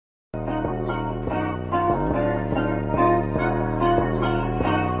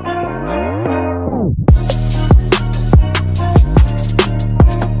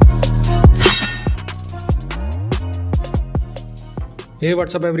Hey,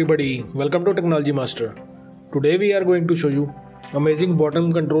 what's up everybody? Welcome to Technology Master. Today we are going to show you amazing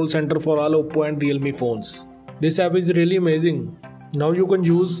bottom control center for all Oppo and Realme phones. This app is really amazing. Now you can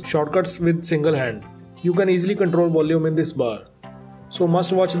use shortcuts with single hand. You can easily control volume in this bar. So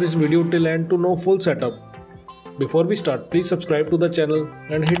must watch this video till end to know full setup. Before we start, please subscribe to the channel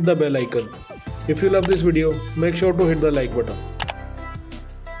and hit the bell icon. If you love this video, make sure to hit the like button.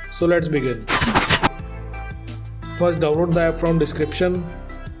 So let's begin. First download the app from description,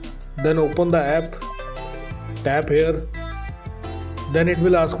 then open the app, tap here, then it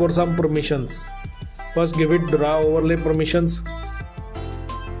will ask for some permissions. First give it draw overlay permissions.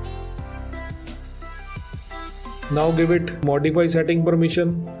 Now give it modify setting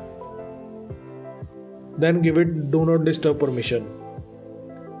permission, then give it do not disturb permission.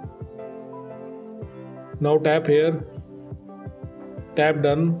 Now tap here, tap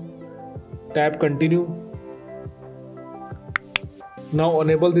done, tap continue. Now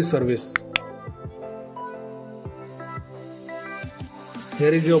enable this service.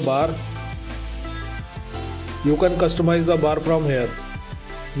 Here is your bar. You can customize the bar from here.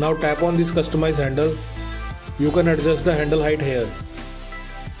 Now tap on this customize handle. You can adjust the handle height here.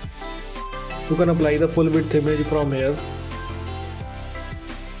 You can apply the full width image from here.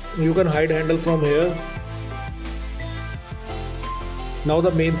 You can hide handle from here. Now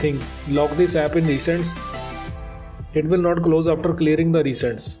the main thing, lock this app in recents. It will not close after clearing the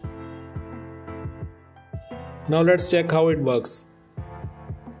recents. Now let's check how it works.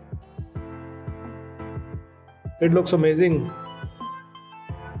 It looks amazing.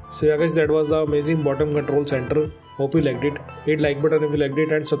 So yeah guys, that was the amazing bottom control center. Hope you liked it. Hit like button if you liked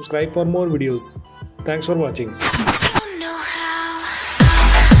it and subscribe for more videos. Thanks for watching.